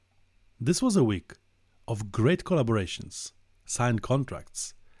This was a week of great collaborations, signed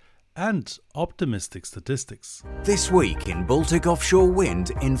contracts, and optimistic statistics. This week in Baltic Offshore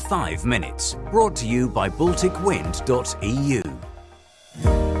Wind in 5 minutes. Brought to you by balticwind.eu.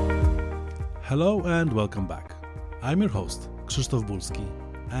 Hello and welcome back. I'm your host, Krzysztof Bulski,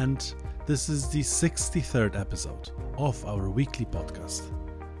 and this is the 63rd episode of our weekly podcast.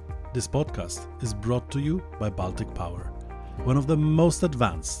 This podcast is brought to you by Baltic Power, one of the most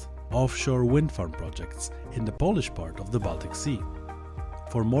advanced offshore wind farm projects in the Polish part of the Baltic Sea.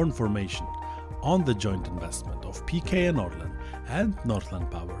 For more information on the joint investment of PKN Orlen and Northland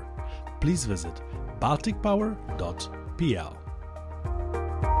Power, please visit balticpower.pl.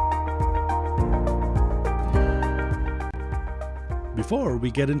 Before we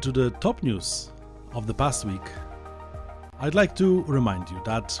get into the top news of the past week, I'd like to remind you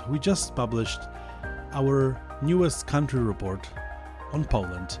that we just published our newest country report on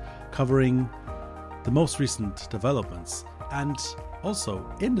Poland, covering the most recent developments. And also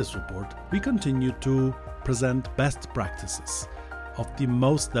in this report, we continue to present best practices of the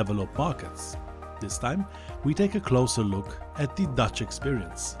most developed markets. This time, we take a closer look at the Dutch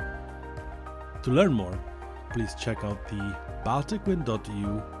experience. To learn more, please check out the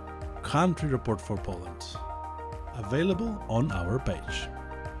balticwind.eu country report for Poland, available on our page.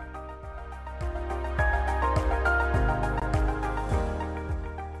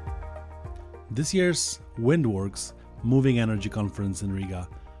 This year's WindWorks Moving Energy Conference in Riga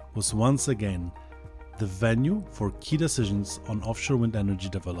was once again the venue for key decisions on offshore wind energy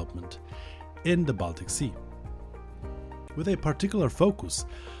development in the Baltic Sea, with a particular focus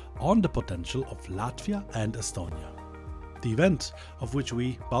on the potential of Latvia and Estonia. The event, of which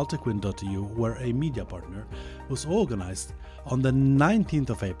we, balticwind.eu, were a media partner, was organized on the 19th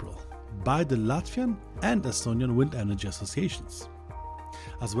of April by the Latvian and Estonian Wind Energy Associations,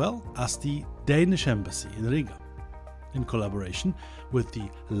 as well as the Danish Embassy in Riga, in collaboration with the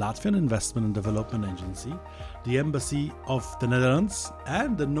Latvian Investment and Development Agency, the Embassy of the Netherlands,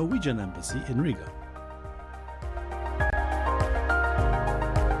 and the Norwegian Embassy in Riga.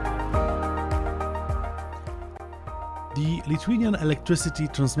 The Lithuanian electricity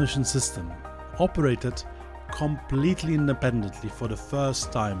transmission system operated completely independently for the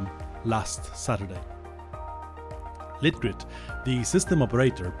first time last Saturday. Litgrid, the system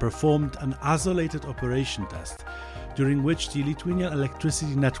operator, performed an isolated operation test during which the Lithuanian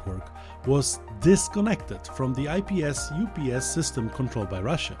electricity network was disconnected from the IPS-UPS system controlled by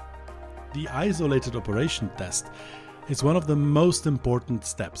Russia. The isolated operation test is one of the most important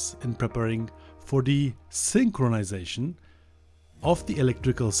steps in preparing for the synchronization of the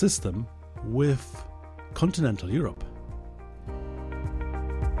electrical system with continental Europe.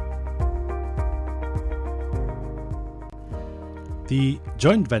 The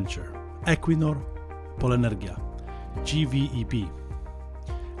joint venture Equinor, Polenergia, GVEP,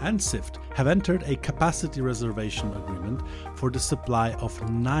 and SIFT have entered a capacity reservation agreement for the supply of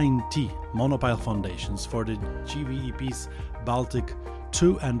 90 monopile foundations for the GVEP's Baltic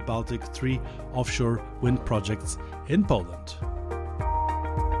 2 and Baltic 3 offshore wind projects in Poland.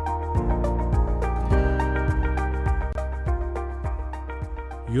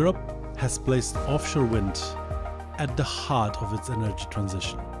 Europe has placed offshore wind at the heart of its energy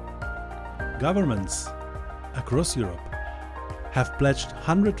transition. Governments across Europe have pledged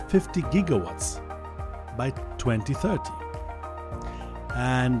 150 gigawatts by 2030.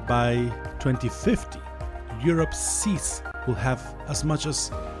 And by 2050, Europe's seas will have as much as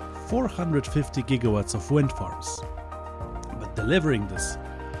 450 gigawatts of wind farms. But delivering this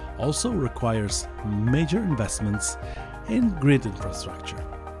also requires major investments in grid infrastructure.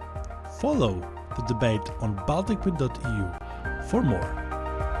 Follow the debate on balticwind.eu for more.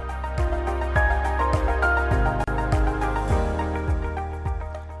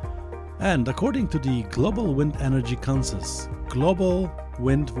 And according to the Global Wind Energy Council's Global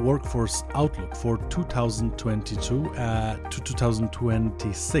Wind Workforce Outlook for 2022 to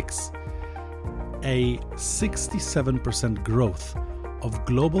 2026, a 67% growth of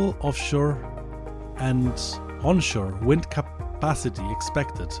global offshore and onshore wind capacity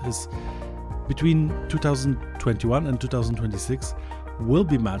expected is between 2021 and 2026 will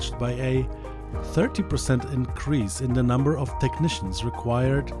be matched by a 30% increase in the number of technicians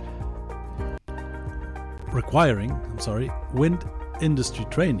requiring wind industry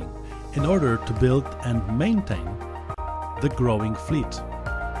training in order to build and maintain the growing fleet.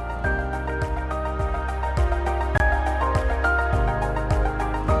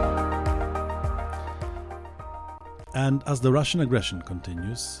 And as the Russian aggression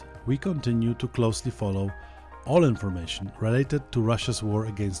continues, we continue to closely follow all information related to Russia's war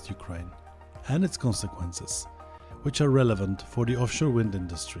against Ukraine and its consequences, which are relevant for the offshore wind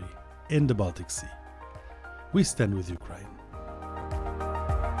industry in the Baltic Sea. We stand with Ukraine.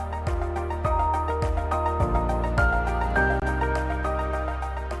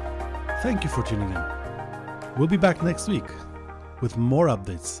 Thank you for tuning in. We'll be back next week with more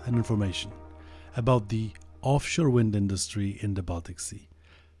updates and information about the offshore wind industry in the Baltic Sea.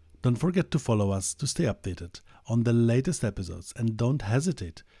 Don't forget to follow us to stay updated on the latest episodes, and don't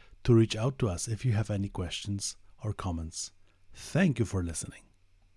hesitate to reach out to us if you have any questions or comments. Thank you for listening.